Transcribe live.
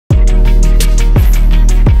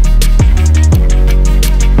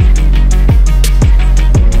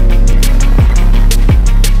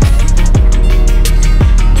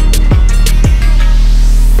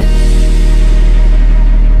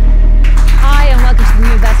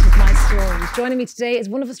Joining me today is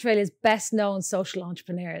one of Australia's best known social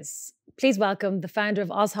entrepreneurs. Please welcome the founder of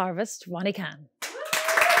OzHarvest, Ronnie Kahn.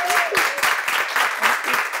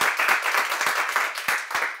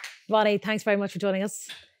 Ronnie, thanks very much for joining us.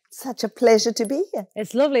 Such a pleasure to be here.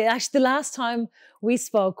 It's lovely. Actually, the last time we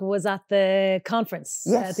spoke was at the conference,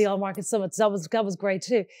 Yes. at the All Market Summit. So that was great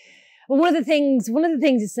too. But one of the things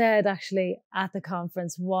you said actually at the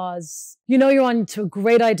conference was, you know, you're on to a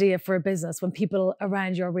great idea for a business when people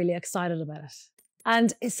around you are really excited about it.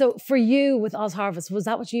 And so for you with OzHarvest, was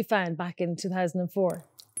that what you found back in 2004?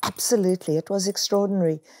 Absolutely. It was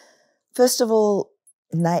extraordinary. First of all,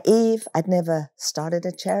 naive. I'd never started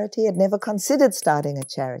a charity. I'd never considered starting a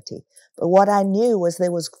charity. But what I knew was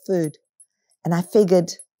there was food. And I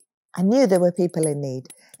knew there were people in need.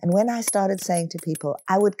 And when I started saying to people,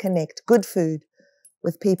 I would connect good food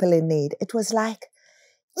with people in need, it was like,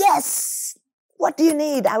 yes, what do you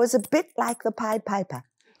need? I was a bit like the Pied Piper.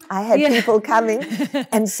 I had people coming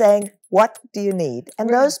and saying, what do you need? And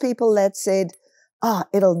those people that said, oh,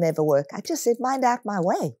 it'll never work. I just said, mind out my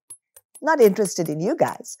way. Not interested in you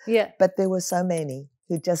guys. Yeah. But there were so many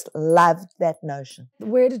who just loved that notion.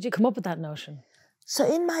 Where did you come up with that notion? So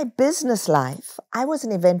in my business life, I was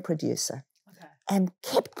an event producer and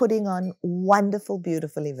kept putting on wonderful,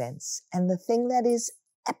 beautiful events. And the thing that is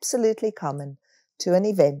absolutely common to an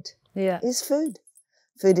event is food.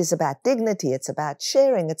 Food is about dignity. It's about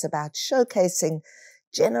sharing. It's about showcasing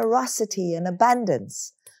generosity and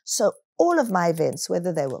abundance. So all of my events,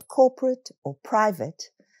 whether they were corporate or private,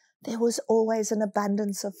 there was always an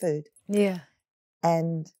abundance of food. Yeah.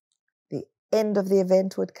 And the end of the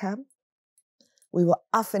event would come. We were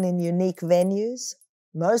often in unique venues,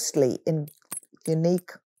 mostly in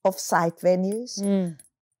unique off-site venues.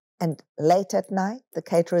 And late at night, the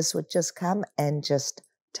caterers would just come and just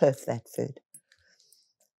turf that food.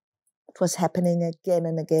 It was happening again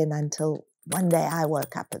and again until one day I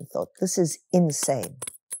woke up and thought, this is insane,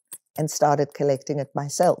 and started collecting it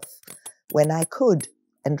myself when I could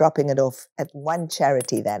and dropping it off at one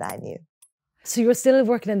charity that I knew. So you were still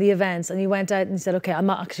working in the events and you went out and you said, okay, I'm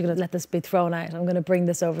not actually going to let this be thrown out. I'm going to bring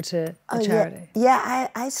this over to the charity. Yeah,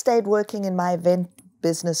 I stayed working in my event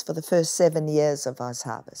business for the first 7 years of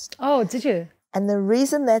OzHarvest. Oh, did you? And the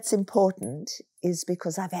reason that's important is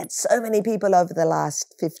because I've had so many people over the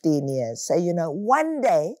last 15 years say, you know, one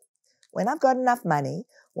day when I've got enough money,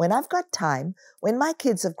 when I've got time, when my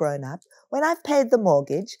kids have grown up, when I've paid the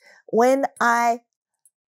mortgage, then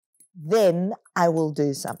I will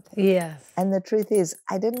do something. Yes. And the truth is,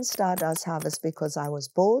 I didn't start OzHarvest because I was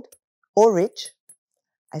bored or rich.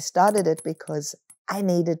 I started it because I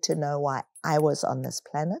needed to know why I was on this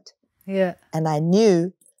planet. Yeah. And I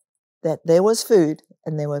knew that there was food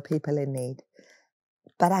and there were people in need.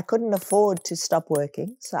 But I couldn't afford to stop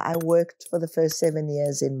working. So I worked for the first 7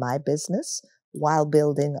 years in my business while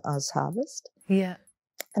building OzHarvest. Yeah.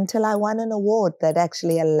 Until I won an award that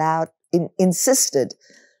actually insisted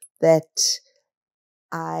that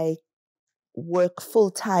I work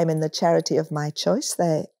full-time in the charity of my choice.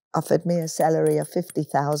 They offered me a salary of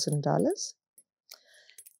 $50,000.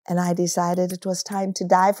 And I decided it was time to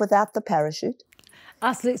dive without the parachute.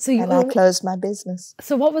 Absolutely. So I closed my business.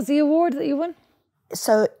 So what was the award that you won?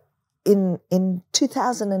 So in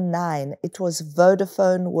 2009, it was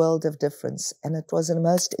Vodafone World of Difference. And it was a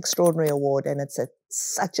most extraordinary award. And it's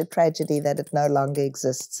such a tragedy that it no longer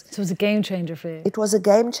exists. So it was a game changer for you? It was a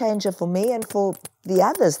game changer for me and for the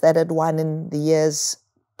others that had won in the years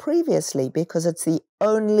previously, because it's the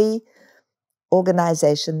only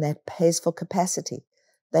organization that pays for capacity.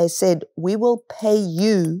 They said, we will pay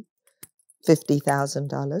you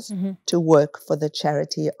 $50,000 to work for the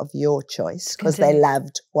charity of your choice, because they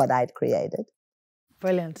loved what I'd created.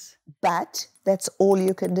 Brilliant. But that's all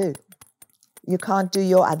you can do. You can't do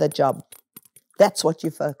your other job. That's what you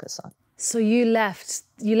focus on. So you left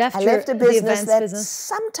I left a business that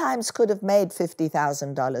sometimes could have made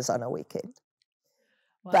 $50,000 on a weekend.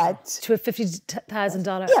 Wow. But to a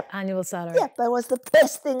 $50,000 annual salary. Yeah, but it was the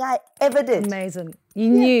best thing I ever did. Amazing. You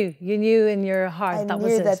knew in your heart that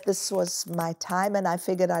was it. I knew that this was my time, and I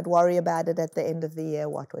figured I'd worry about it at the end of the year,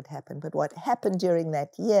 what would happen. But what happened during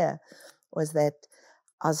that year was that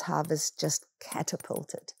OzHarvest just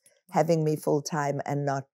catapulted, having me full-time and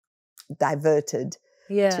not diverted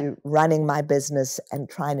to running my business and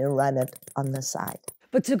trying to run it on the side.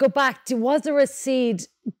 But to go back, was there a seed,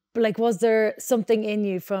 like was there something in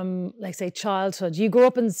you from, like, say, childhood? You grew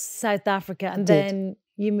up in South Africa and then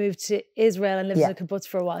you moved to Israel and lived in a kibbutz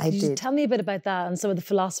for a while. Could you tell me a bit about that and some of the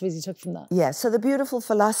philosophies you took from that? Yeah, so the beautiful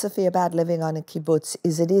philosophy about living on a kibbutz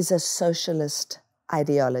is it is a socialist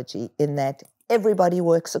ideology in that everybody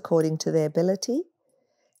works according to their ability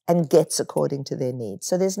and gets according to their needs.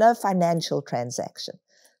 So there's no financial transaction.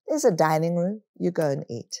 There's a dining room, you go and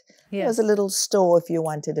eat. Yes. There's a little store if you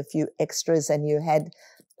wanted a few extras, and you had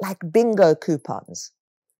like bingo coupons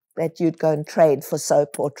that you'd go and trade for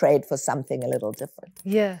soap or trade for something a little different.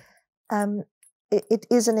 Yeah. It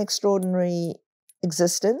is an extraordinary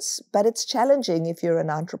existence, but it's challenging if you're an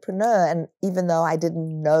entrepreneur. And even though I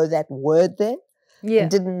didn't know that word then, Yeah.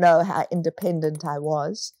 and didn't know how independent I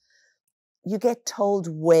was, you get told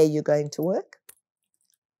where you're going to work.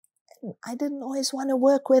 And I didn't always want to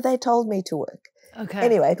work where they told me to work. Okay.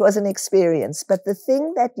 Anyway, it was an experience. But the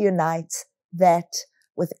thing that unites that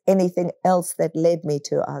with anything else that led me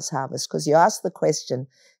to OzHarvest, because you asked the question,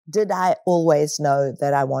 did I always know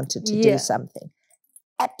that I wanted to do something?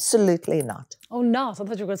 Absolutely not. Oh, not? I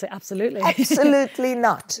thought you were going to say absolutely. Absolutely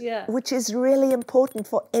not. Yeah. Which is really important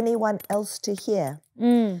for anyone else to hear.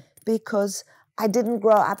 Because I didn't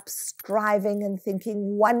grow up striving and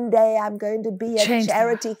thinking, one day I'm going to be a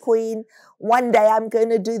charity queen. One day I'm going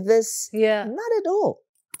to do this. Yeah. Not at all.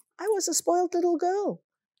 I was a spoiled little girl.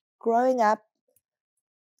 Growing up,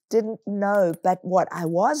 didn't know, but what I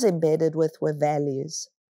was embedded with were values.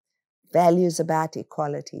 Values about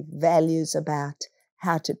equality, values about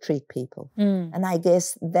how to treat people. And I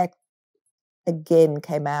guess that again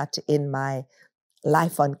came out in my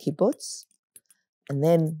life on kibbutz. And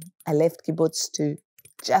then I left kibbutz to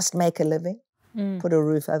just make a living, put a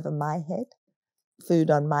roof over my head, food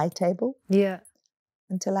on my table. Yeah.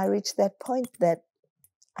 Until I reached that point that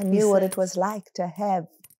I knew what it was like to have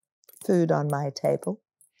food on my table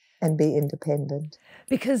and be independent.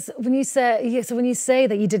 Because when you say, so when you say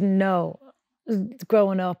that you didn't know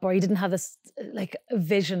growing up, or you didn't have this like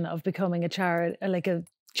vision of becoming a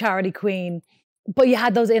charity queen, but you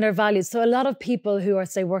had those inner values. So a lot of people who are,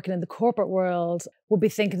 say, working in the corporate world would be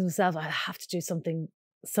thinking to themselves, I have to do something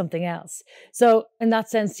else. So in that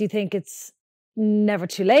sense, do you think it's never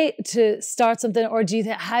too late to start something, or do you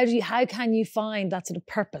think, how can you find that sort of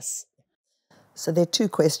purpose? So there are two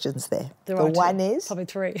questions there. The one is probably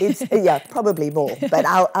three. Yeah, probably more, but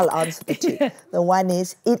I'll answer the two. The one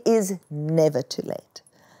is, it is never too late.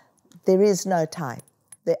 There is no time.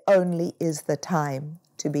 There only is the time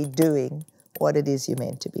to be doing what it is you're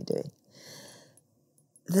meant to be doing.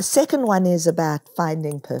 The second one is about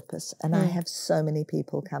finding purpose, and I have so many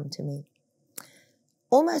people come to me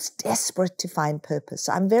almost desperate to find purpose.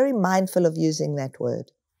 I'm very mindful of using that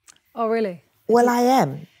word. Oh, really? Well, I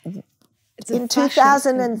am. In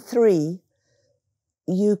 2003,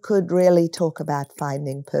 you could really talk about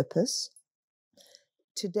finding purpose.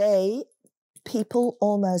 Today, people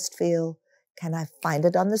almost feel, can I find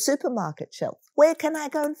it on the supermarket shelf? Where can I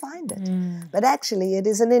go and find it? But actually, it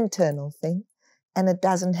is an internal thing, and it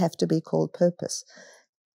doesn't have to be called purpose.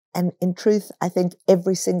 And in truth, I think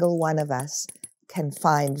every single one of us can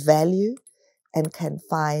find value and can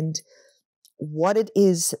find what it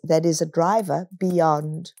is that is a driver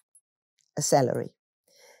beyond a salary.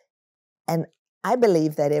 And I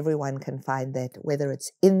believe that everyone can find that, whether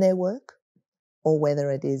it's in their work or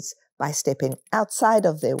whether it is by stepping outside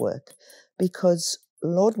of their work. Because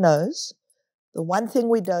Lord knows, the one thing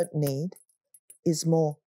we don't need is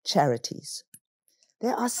more charities.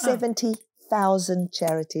 There are 70,000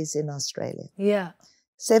 charities in Australia. Yeah.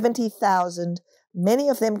 70,000, many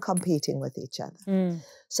of them competing with each other.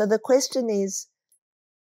 So the question is,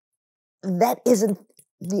 that isn't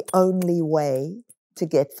the only way to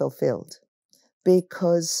get fulfilled,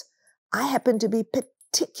 because I happen to be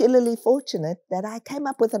particularly fortunate that I came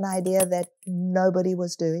up with an idea that nobody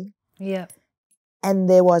was doing. Yeah. And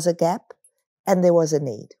there was a gap and there was a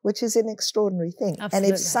need, which is an extraordinary thing. Absolutely.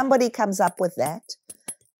 And if somebody comes up with that,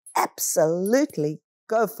 absolutely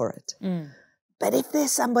go for it. But if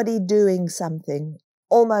there's somebody doing something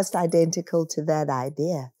almost identical to that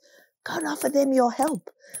idea, go and offer them your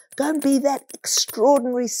help. Go and be that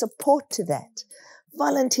extraordinary support to that.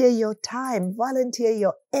 Volunteer your time, volunteer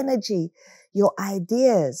your energy, your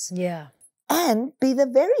ideas. Yeah. And be the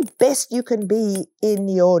very best you can be in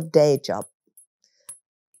your day job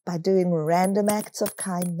by doing random acts of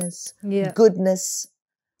kindness, goodness.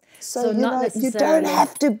 So you don't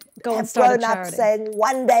have to have grown up saying,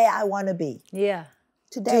 one day I want to be. Yeah.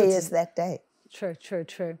 Today is that day. True.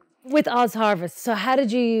 With OzHarvest, so how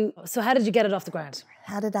did you get it off the ground?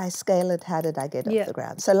 How did I scale it? How did I get off the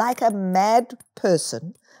ground? So like a mad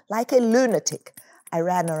person, like a lunatic, I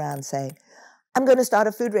ran around saying, I'm going to start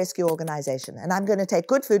a food rescue organization, and I'm going to take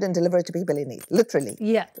good food and deliver it to people in need, literally.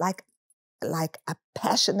 Yeah. Like a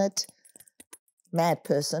passionate mad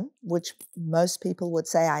person, which most people would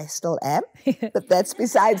say I still am, but that's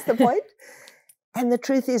besides the point. And the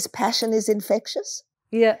truth is, passion is infectious.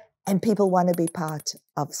 Yeah. And people want to be part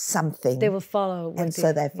of something. They will follow. And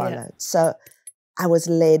so they followed. So I was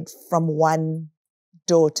led from one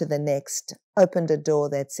door to the next, opened a door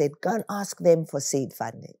that said, go and ask them for seed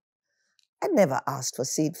funding. I'd never asked for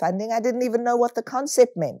seed funding. I didn't even know what the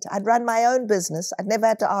concept meant. I'd run my own business. I'd never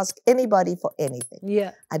had to ask anybody for anything.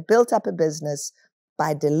 Yeah. I'd built up a business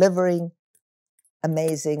by delivering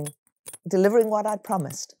what I'd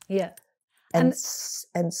promised. Yeah. And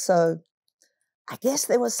so I guess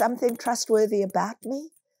there was something trustworthy about me,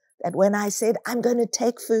 that when I said, I'm going to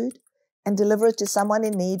take food and deliver it to someone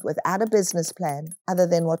in need without a business plan other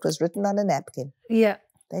than what was written on a napkin. Yeah.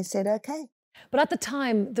 They said, okay. But at the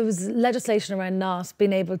time, there was legislation around not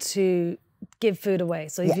being able to give food away.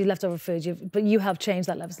 So if you left over food, but you have changed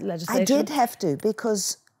that legislation. I did have to,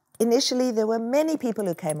 because initially there were many people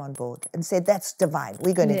who came on board and said, that's divine,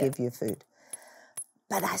 we're going to give you food.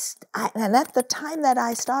 But and at the time that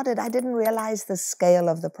I started, I didn't realize the scale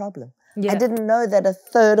of the problem. Yeah. I didn't know that a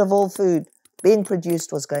third of all food being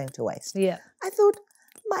produced was going to waste. Yeah. I thought,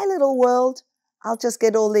 my little world, I'll just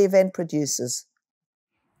get all the event producers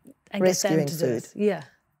and rescuing get them to do food. it. Yeah.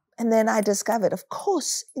 And then I discovered, of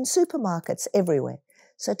course, in supermarkets everywhere.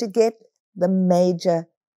 So to get the major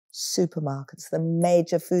supermarkets, the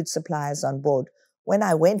major food suppliers on board, when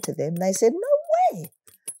I went to them, they said, no way,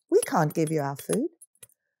 we can't give you our food,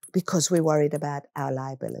 because we're worried about our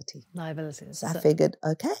liability. Liabilities. So I figured,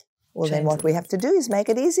 okay, well then what we have to do is make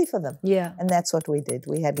it easy for them. Yeah. And that's what we did.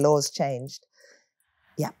 We had laws changed.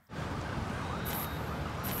 Yeah.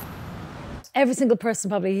 Every single person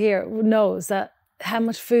probably here knows that how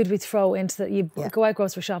much food we throw into you go out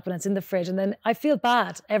grocery shopping, it's in the fridge, and then I feel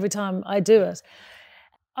bad every time I do it.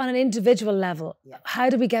 On an individual level, how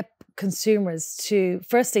do we get consumers to,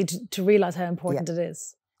 firstly, to realise how important it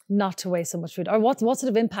is not to waste so much food? Or what sort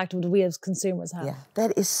of impact would we as consumers have? Yeah,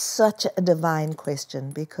 that is such a divine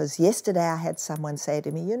question, because yesterday I had someone say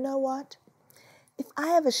to me, you know what? If I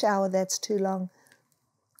have a shower that's too long,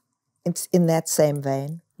 it's in that same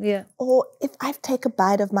vein. Yeah. Or if I take a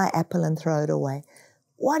bite of my apple and throw it away,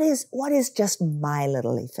 what is just my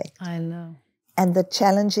little effect? I know. And the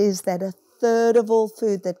challenge is that a third of all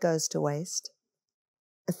food that goes to waste,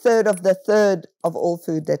 a third of all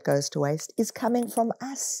food that goes to waste is coming from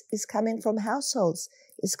us, is coming from households,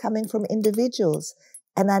 is coming from individuals.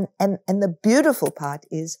 And the beautiful part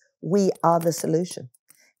is we are the solution.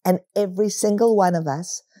 And every single one of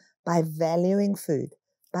us, by valuing food,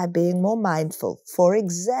 by being more mindful. For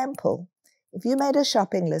example, if you made a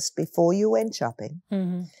shopping list before you went shopping,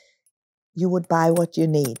 you would buy what you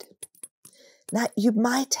need. Now, you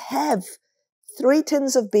might have 3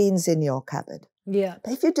 tins of beans in your cupboard. Yeah.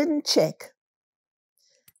 But if you didn't check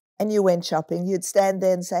and you went shopping, you'd stand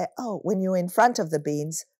there and say, oh, when you're in front of the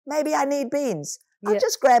beans, maybe I need beans. I'll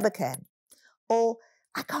just grab a can. Or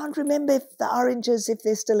I can't remember if the oranges, if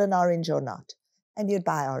there's still an orange or not. And you'd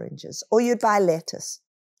buy oranges. Or you'd buy lettuce.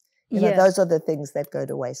 You know, those are the things that go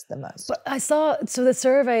to waste the most. But I saw, so the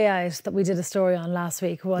survey out that we did a story on last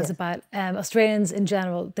week was about Australians in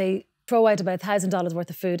general. They throw out about $1,000 worth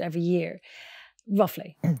of food every year,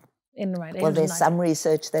 roughly. In around well, there's some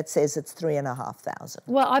research that says it's 3,500.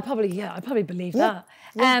 Well, I probably believe that.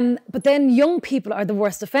 But then young people are the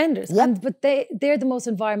worst offenders. But they're the most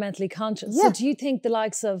environmentally conscious. So do you think the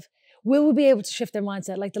likes of, will we be able to shift their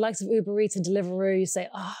mindset? Like the likes of Uber Eats and Deliveroo, you say,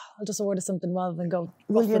 I'll just order something rather than go.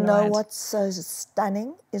 Well, you know what's so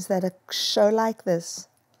stunning is that a show like this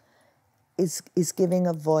is giving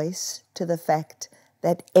a voice to the fact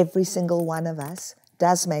that every single one of us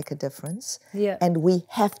does make a difference. Yeah. And we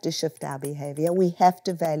have to shift our behavior. We have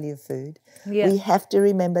to value food. Yeah. We have to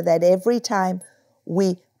remember that every time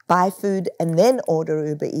we buy food and then order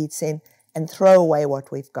Uber Eats in and throw away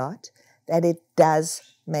what we've got, that it does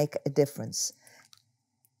make a difference.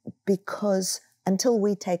 Because until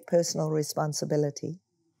we take personal responsibility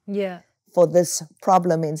for this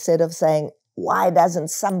problem, instead of saying, why doesn't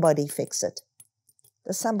somebody fix it?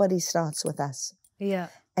 The somebody starts with us. Yeah.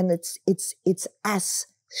 And it's us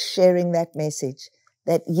sharing that message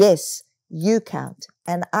that, yes, you count,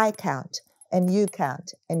 and I count, and you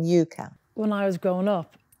count, and you count. When I was growing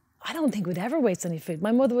up, I don't think we'd ever waste any food.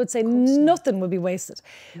 My mother would say nothing would be wasted.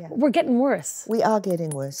 Yeah. We're getting worse. We are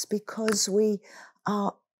getting worse because we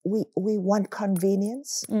want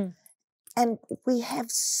convenience, and we have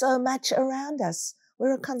so much around us.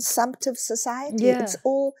 We're a consumptive society. Yeah. It's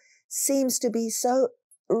all seems to be so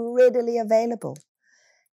readily available.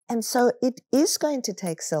 And so it is going to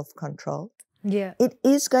take self-control. Yeah. It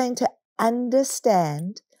is going to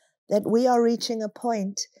understand that we are reaching a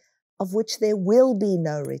point of which there will be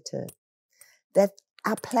no return, that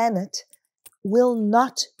our planet will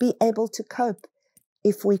not be able to cope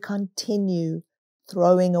if we continue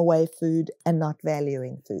throwing away food and not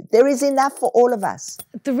valuing food. There is enough for all of us.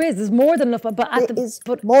 There's more than enough,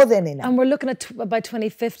 but more than enough. And we're looking at by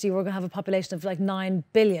 2050, we're going to have a population of like 9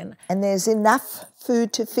 billion. And there's enough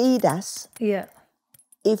food to feed us. Yeah.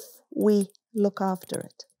 If we look after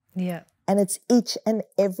it. Yeah. And it's each and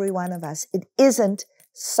every one of us. It isn't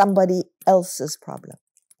somebody else's problem.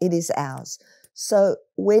 It is ours. So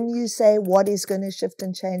when you say what is going to shift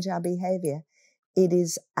and change our behavior, it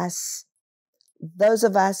is us. Those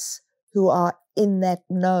of us who are in that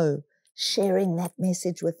know, sharing that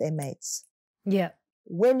message with their mates. Yeah.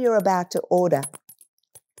 When you're about to order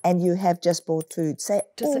and you have just bought food, say,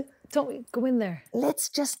 don't go in there. Let's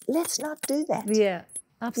not do that. Yeah,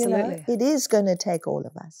 absolutely. It is going to take all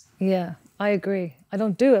of us. Yeah, I agree. I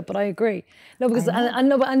don't do it, but I agree. No, because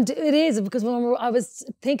and it is because when I was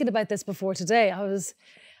thinking about this before today, I was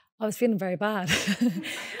feeling very bad.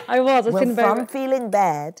 I was feeling very bad. From feeling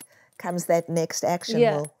bad comes that next action.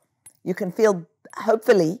 Yeah. Well, you can feel,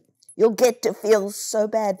 hopefully, you'll get to feel so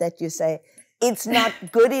bad that you say, it's not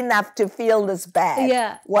good enough to feel this bad.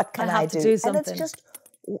 Yeah. What can I have to do something. And it's just,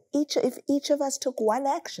 if each of us took one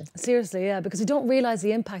action. Seriously, yeah, because you don't realise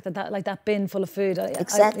the impact that bin full of food.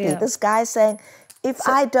 Exactly. This guy saying, if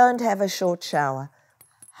I don't have a short shower,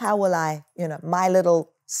 how will I, my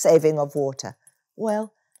little saving of water?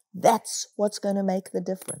 Well, that's what's going to make the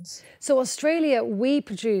difference. So Australia, we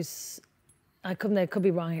produce, I could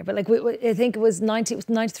be wrong here, but I think it was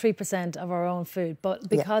 93% of our own food, but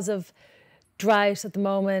because of drought at the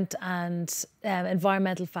moment and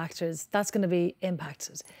environmental factors, that's going to be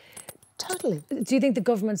impacted. Totally. Do you think the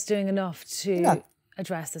government's doing enough to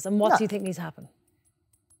address this? And what do you think needs to happen?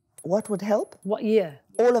 What would help? Yeah.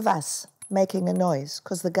 All of us making a noise,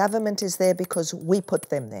 because the government is there because we put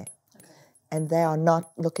them there. And they are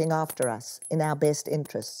not looking after us in our best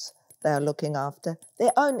interests. They are looking after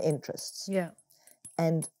their own interests. Yeah.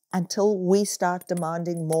 And until we start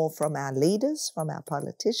demanding more from our leaders, from our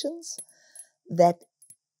politicians, that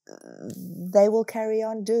they will carry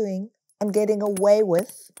on doing and getting away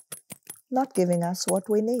with not giving us what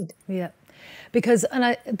we need. Yeah. Because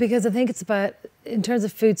I think it's about, in terms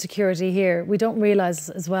of food security here, we don't realise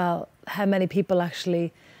as well how many people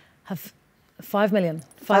actually have 5 million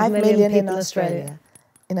people in Australia.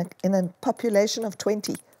 In a population of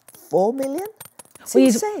 24 million? It's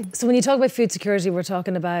insane. So when you talk about food security, we're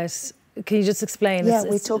talking about, can you just explain? Yeah,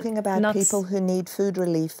 we're talking about people who need food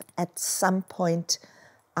relief at some point,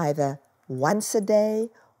 either once a day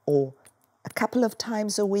or a couple of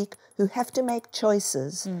times a week, who have to make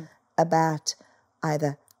choices about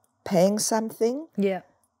either paying something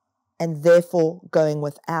and therefore going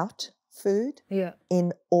without food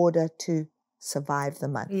in order to survive the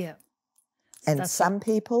month. Yeah. And some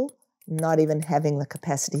people not even having the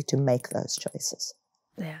capacity to make those choices.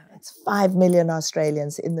 Yeah. It's 5 million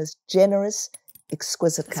Australians in this generous,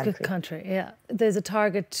 exquisite country. Good country, yeah. There's a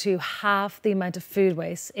target to halve the amount of food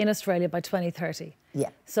waste in Australia by 2030. Yeah.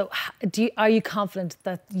 So are you confident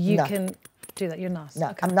that you can do that? You're not? No,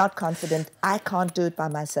 okay. I'm not confident. I can't do it by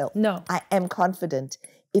myself. No. I am confident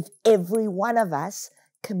if every one of us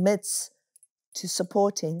commits to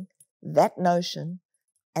supporting that notion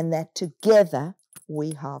and that together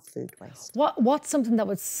we halve food waste. What's something that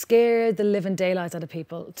would scare the living daylights out of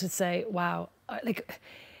people to say, wow,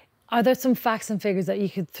 are there some facts and figures that you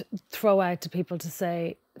could throw out to people to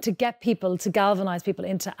say, to get people, to galvanise people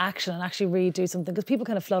into action and actually really do something? Because people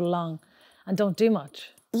kind of float along and don't do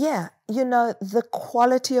much. Yeah, the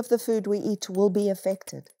quality of the food we eat will be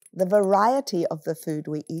affected. The variety of the food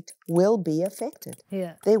we eat will be affected.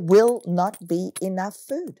 Yeah. There will not be enough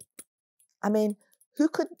food. I mean, who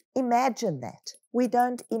could imagine that? We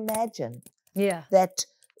don't imagine that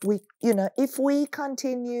if we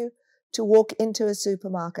continue to walk into a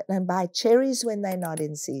supermarket and buy cherries when they're not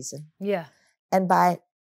in season, and buy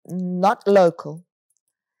not local,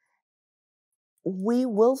 we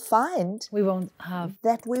will find we won't have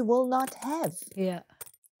that we will not have. Yeah.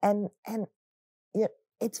 And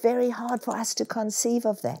it's very hard for us to conceive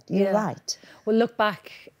of that. You're right. Well, look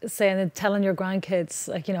back, saying and telling your grandkids,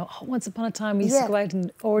 once upon a time we used to go out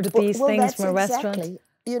and order these things from a restaurant.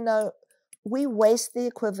 We waste the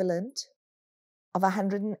equivalent of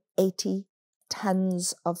 180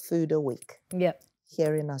 tons of food a week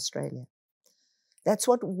here in Australia. That's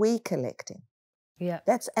what we're collecting. Yeah.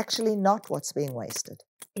 That's actually not what's being wasted.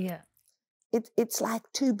 Yeah. It's like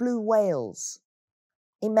 2 blue whales.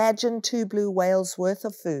 Imagine 2 blue whales worth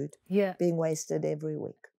of food being wasted every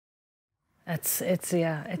week. It's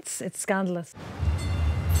scandalous.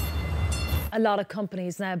 a lot of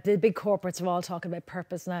companies now, the big corporates are all talking about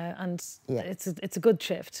purpose now, and it's a good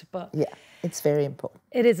shift. But yeah, it's very important.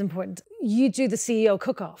 It is important. You do the CEO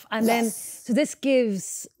cook-off, and then so this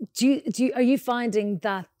gives. Are you finding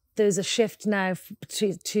that there's a shift now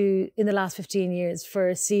to in the last 15 years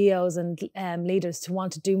for CEOs and leaders to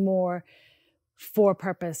want to do more for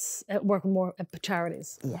purpose, work with more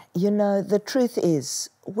charities? Yeah, you know, the truth is,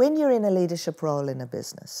 when you're in a leadership role in a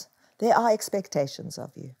business, there are expectations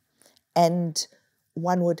of you. And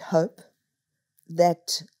one would hope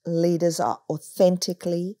that leaders are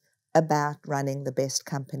authentically about running the best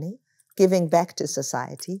company, giving back to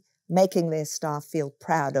society, making their staff feel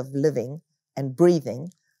proud of living and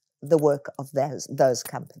breathing the work of those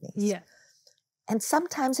companies. Yeah. And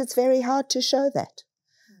sometimes it's very hard to show that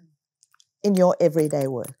in your everyday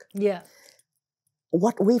work. Yeah.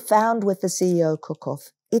 What we found with the CEO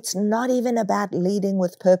cook-off, it's not even about leading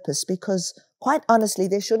with purpose, because quite honestly,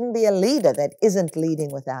 there shouldn't be a leader that isn't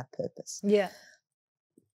leading without purpose. Yeah.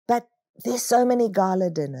 But there's so many gala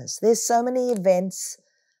dinners, there's so many events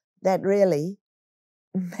that really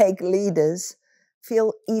make leaders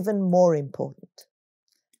feel even more important.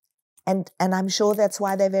 And I'm sure that's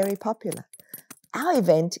why they're very popular. Our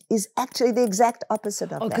event is actually the exact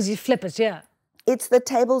opposite of that. Oh, because you flip it, yeah. It's the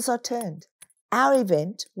tables are turned. Our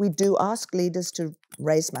event, we do ask leaders to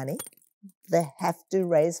raise money. They have to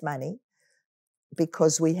raise money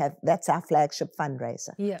because that's our flagship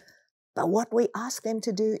fundraiser. Yeah. But what we ask them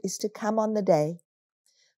to do is to come on the day,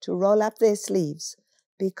 to roll up their sleeves,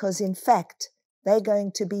 because in fact, they're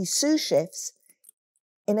going to be sous chefs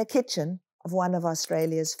in a kitchen of one of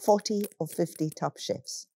Australia's 40 or 50 top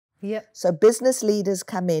chefs. Yep. So business leaders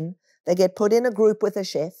come in, they get put in a group with a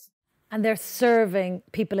chef. And they're serving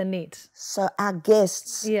people in need. So our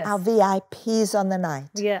guests, our VIPs on the night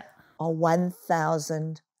are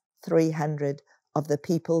 1,300 of the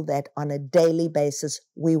people that on a daily basis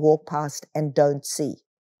we walk past and don't see.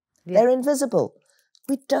 Yeah. They're invisible.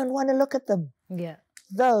 We don't want to look at them. Yeah.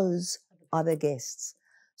 Those are the guests.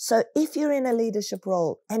 So if you're in a leadership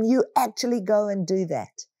role and you actually go and do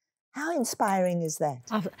that, how inspiring is that?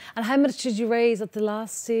 And how much did you raise at the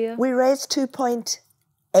last year? We raised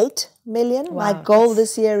 2.8 million. Wow. My goal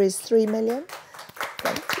this year is 3 million.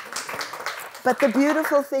 But the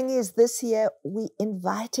beautiful thing is this year we're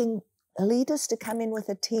inviting leaders to come in with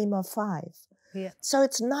a team of 5. Yeah. So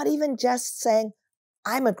it's not even just saying,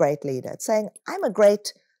 I'm a great leader. It's saying, I'm a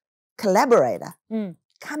great collaborator.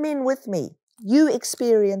 Come in with me. You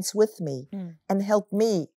experience with me and help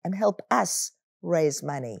us raise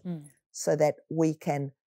money so that we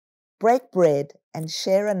can break bread and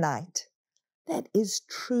share a night that is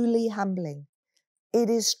truly humbling. It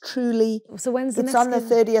is truly... So when's the next? It's on the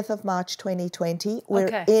 30th of March 2020.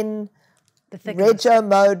 We're in the rego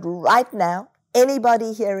mode right now.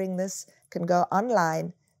 Anybody hearing this can go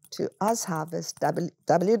online to OzHarvest,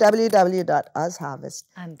 www.OzHarvest,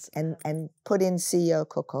 and put in CEO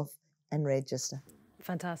Cook-Off and register.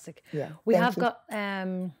 Fantastic. Yeah, we have got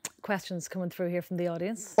questions coming through here from the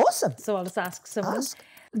audience. Awesome. So I'll just ask someone.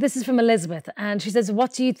 This is from Elizabeth, and she says,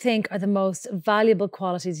 what do you think are the most valuable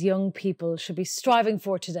qualities young people should be striving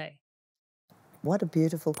for today? What a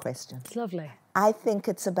beautiful question. It's lovely. I think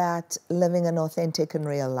it's about living an authentic and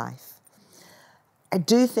real life. I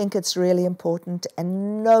do think it's really important,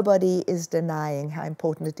 and nobody is denying how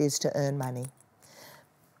important it is to earn money.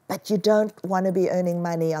 But you don't want to be earning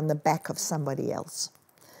money on the back of somebody else.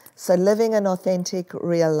 So living an authentic,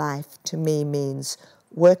 real life to me means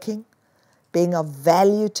working, being of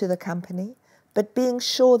value to the company, but being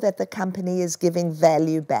sure that the company is giving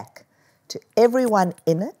value back to everyone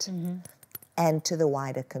in it and to the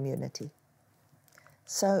wider community.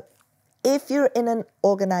 So if you're in an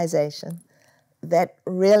organization that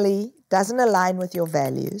really doesn't align with your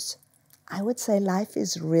values, I would say life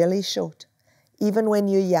is really short. Even when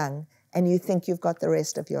you're young and you think you've got the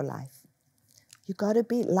rest of your life. You got to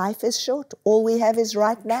be, life is short. All we have is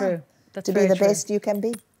right now. True. That's to be the best you can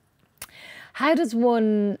be. How does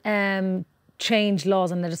one change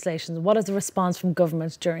laws and legislation? What is the response from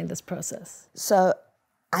government during this process? So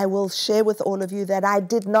I will share with all of you that I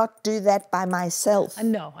did not do that by myself.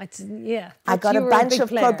 No, I got a bunch of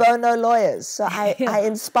pro bono lawyers. So I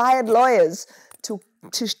inspired lawyers to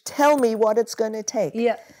tell me what it's going to take.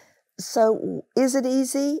 Yeah. So is it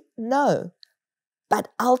easy? No. But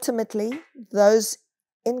ultimately, those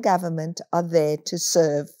in government are there to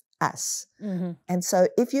serve us. And so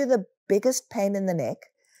if you're the biggest pain in the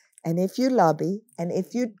neck, and if you lobby, and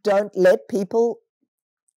if you don't let people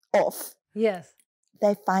off,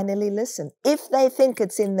 they finally listen. If they think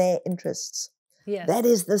it's in their interests. That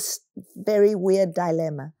is this very weird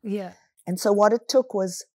dilemma. Yeah. And so what it took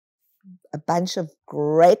was a bunch of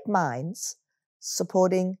great minds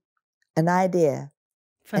supporting an idea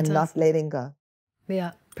and not letting go.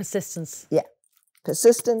 Yeah, persistence. Yeah,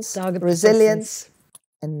 persistence, Dogged resilience, persistence.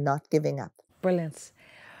 and not giving up. Brilliant.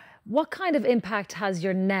 What kind of impact has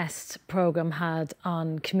your Nest program had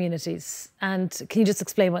on communities? And can you just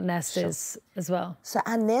explain what Nest is as well? So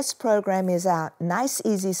our Nest program is our nice,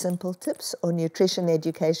 easy, simple tips or nutrition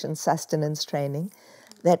education sustenance training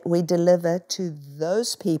that we deliver to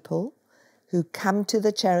those people who come to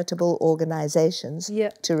the charitable organizations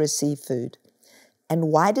to receive food. And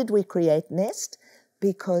why did we create Nest?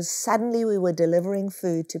 Because suddenly we were delivering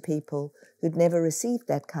food to people who'd never received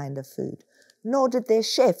that kind of food, nor did their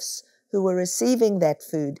chefs who were receiving that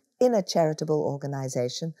food in a charitable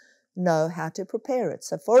organization know how to prepare it.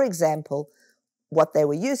 So, for example, what they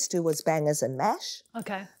were used to was bangers and mash,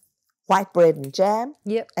 white bread and jam,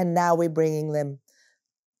 and now we're bringing them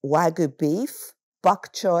Wagyu beef,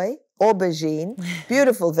 bok choy, aubergine,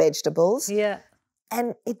 beautiful vegetables,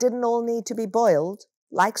 and it didn't all need to be boiled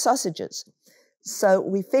like sausages. So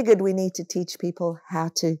we figured we need to teach people how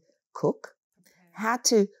to cook, how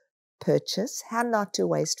to purchase, how not to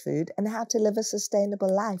waste food, and how to live a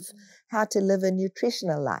sustainable life, how to live a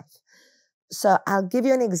nutritional life. So I'll give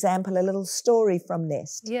you an example, a little story from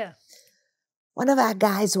Nest. One of our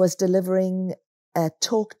guys was delivering a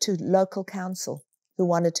talk to local council who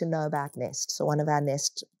wanted to know about Nest. So one of our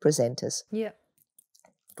Nest presenters. It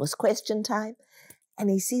was question time, and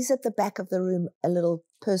he sees at the back of the room a little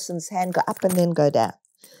person's hand go up and then go down,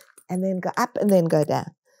 and then go up and then go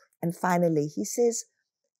down. And finally he says,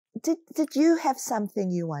 Did you have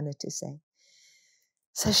something you wanted to say?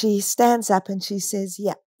 So she stands up and she says,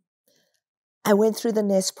 yeah, I went through the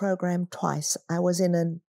Nest program twice. I was in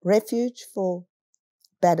a refuge for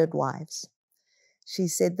battered wives. She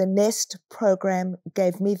said the Nest program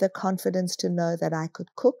gave me the confidence to know that I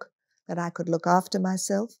could cook, that I could look after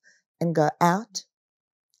myself and go out.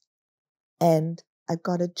 And I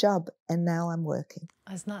got a job and now I'm working.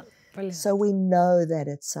 Isn't that brilliant? So we know that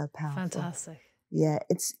it's so powerful. Fantastic. Yeah,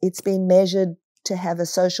 it's been measured to have a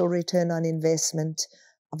social return on investment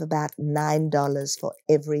of about $9 for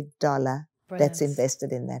every dollar that's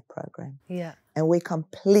invested in that program. And we're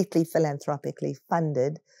completely philanthropically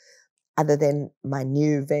funded, other than my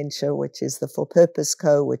new venture, which is the For Purpose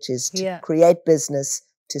Co., which is to create business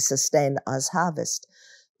to sustain OzHarvest.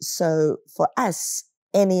 So for us,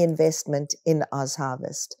 any investment in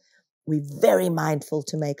OzHarvest, we're very mindful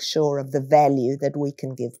to make sure of the value that we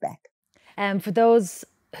can give back. For those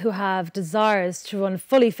who have desires to run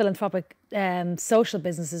fully philanthropic social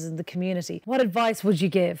businesses in the community, what advice would you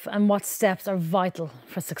give and what steps are vital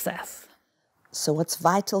for success? So what's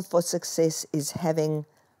vital for success is having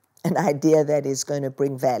an idea that is going to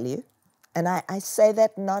bring value. And I say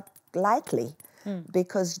that not lightly,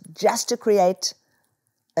 because just to create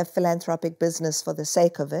a philanthropic business for the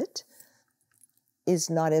sake of it is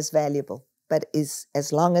not as valuable, but is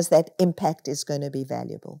as long as that impact is going to be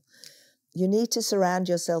valuable. You need to surround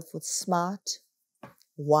yourself with smart,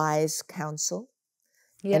 wise counsel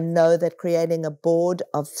and know that creating a board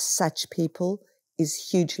of such people is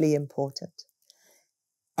hugely important.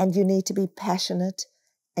 And you need to be passionate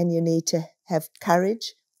and you need to have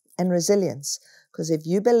courage and resilience, because if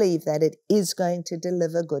you believe that it is going to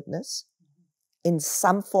deliver goodness in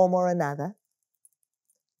some form or another,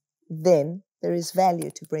 then there is value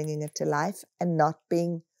to bringing it to life and not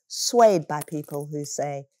being swayed by people who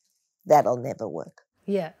say, that'll never work.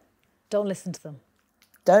 Don't listen to them.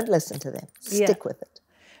 Don't listen to them. Stick with it.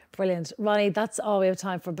 Brilliant. Ronnie, that's all we have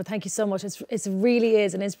time for, but thank you so much. It really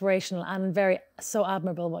is an inspirational and so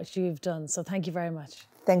admirable what you've done. So thank you very much.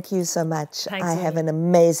 Thank you so much. Thanks, I have an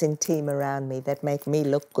amazing team around me that make me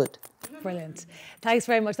look good. Brilliant. Thanks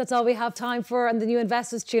very much. That's all we have time for. And the New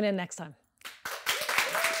Investors, tune in next time.